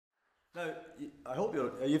Now, I hope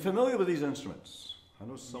are you familiar with these instruments? I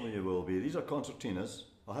know some of you will be. These are concertinas.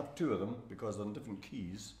 I'll have two of them because they're in different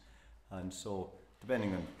keys. And so,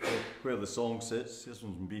 depending on where the song sits, this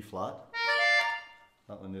one's in B flat.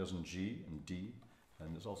 That one there's in G and D.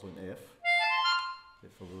 And it's also in F.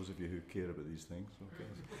 For those of you who care about these things. Okay.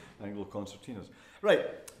 Anglo concertinas. Right.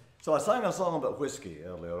 So I sang a song about whiskey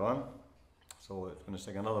earlier on. So I'm going to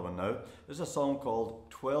sing another one now. This is a song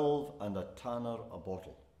called 12 and a Tanner a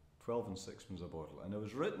Bottle. 12 and sixpence a bottle. And it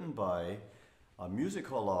was written by a music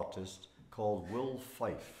hall artist called Will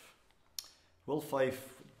Fife. Will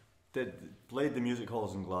Fife played the music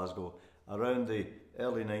halls in Glasgow around the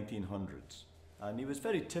early 1900s. And he was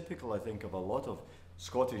very typical, I think, of a lot of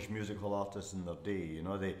Scottish music hall artists in their day. You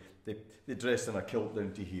know, they dressed in a kilt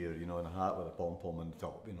down to here, you know, and a hat with a pom-pom on the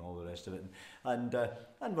top, you know, all the rest of it. And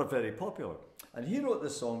were very popular. And he wrote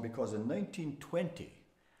this song because in 1920,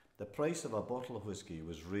 the price of a bottle of whiskey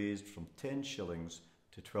was raised from 10 shillings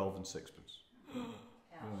to 12 and sixpence. Oh,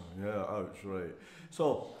 yeah, ouch, right.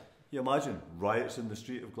 So, you imagine riots in the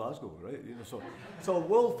street of Glasgow, right? You know, so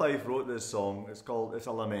Will Fife wrote this song. It's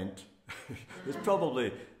a lament. It's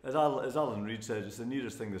probably, as Alan Reid said, it's the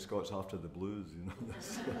nearest thing the Scots have to the blues, you know.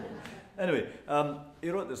 Anyway, he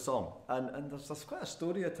wrote this song, and there's quite a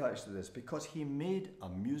story attached to this because he made a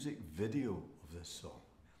music video of this song.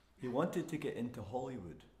 He wanted to get into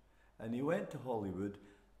Hollywood, and he went to Hollywood,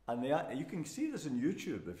 and you can see this on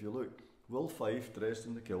YouTube if you look. Will Fife dressed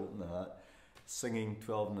in the kilt and the hat, singing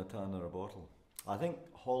 12 and a Tanner a Bottle. I think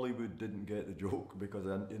Hollywood didn't get the joke because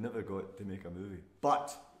he never got to make a movie.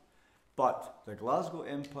 But the Glasgow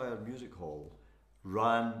Empire Music Hall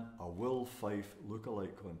ran a Will Fife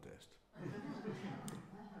lookalike contest.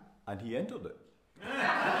 And he entered it.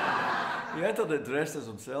 He entered it dressed as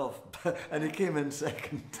himself, and he came in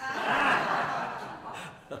second.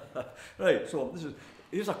 Right, so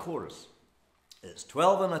here's a chorus. It's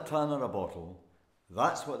 12 and a Tanner a bottle,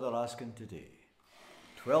 that's what they're asking today.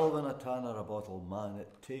 12 and a Tanner a bottle, man, it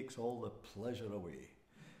takes all the pleasure away.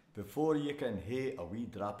 Before you can hae a wee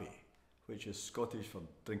drappie, which is Scottish for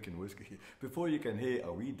drinking whiskey, before you can hae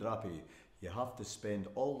a wee drappie, you have to spend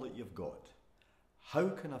all that you've got. How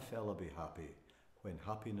can a fella be happy when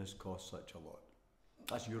happiness costs such a lot?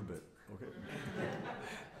 That's your bit, okay?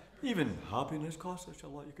 Even happiness costs such a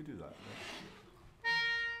lot, you could do that.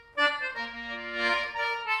 Right?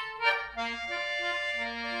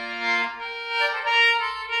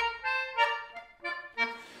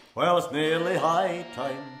 Well, it's nearly high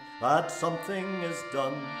time that something is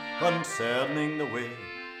done concerning the way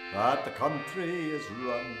that the country is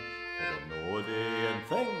run. For they're no doing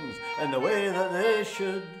things in the way that they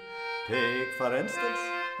should. Take, for instance,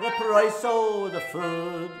 the price of the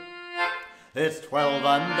food. It's 12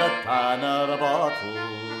 and a Tanner a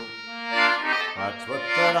bottle. That's what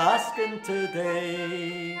they're asking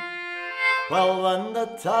today. 12 and a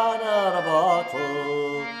Tanner a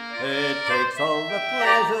bottle. It takes all the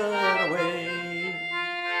pleasure away.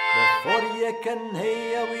 Before you can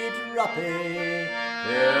hae a wee drappie,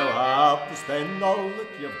 you'll have to spend all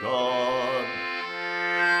that you've got.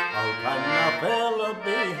 How can a fella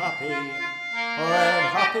be happy when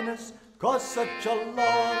happiness costs such a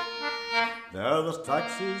lot? There's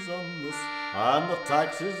taxes on this and the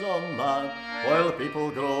taxes on that, while the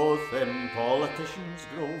people grow thin, politicians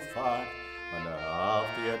grow fat. And I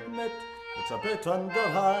have to admit, it's a bit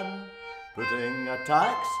underhand, putting a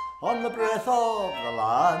tax on the breath of the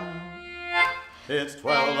land. It's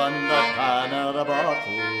 12 and a Tanner a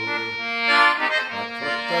bottle, that's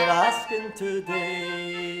what they're asking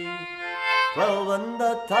today. 12 and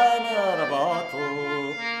a Tanner a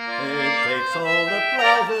bottle, it takes all the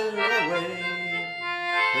pleasure away.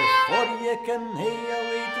 Before you can hae a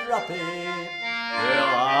wee drappie,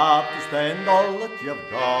 you'll have to spend all that you've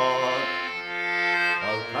got.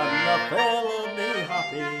 How can a fella be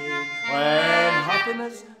happy when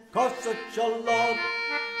happiness costs such a lot?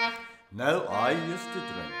 Now I used to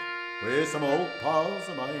drink with some old pals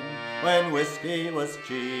of mine when whiskey was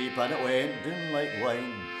cheap and it went in like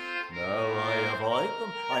wine. Now I avoid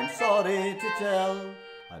them, I'm sorry to tell.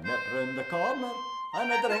 I nip round the corner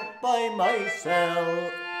and I drink by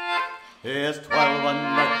myself. Here's 12 and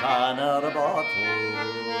a Tanner a bottle,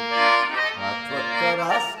 that's what they're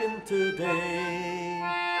asking today.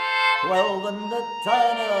 12 and a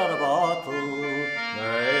Tanner a bottle,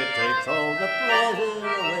 it takes all the pleasure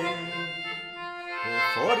away.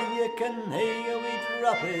 Before you can hae a wee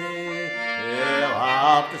drappie, you'll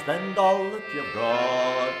have to spend all that you've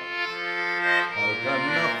got. How can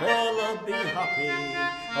a fella be happy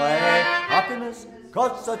when happiness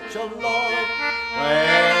costs such a lot?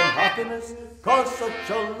 When happiness costs such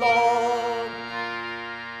a lot?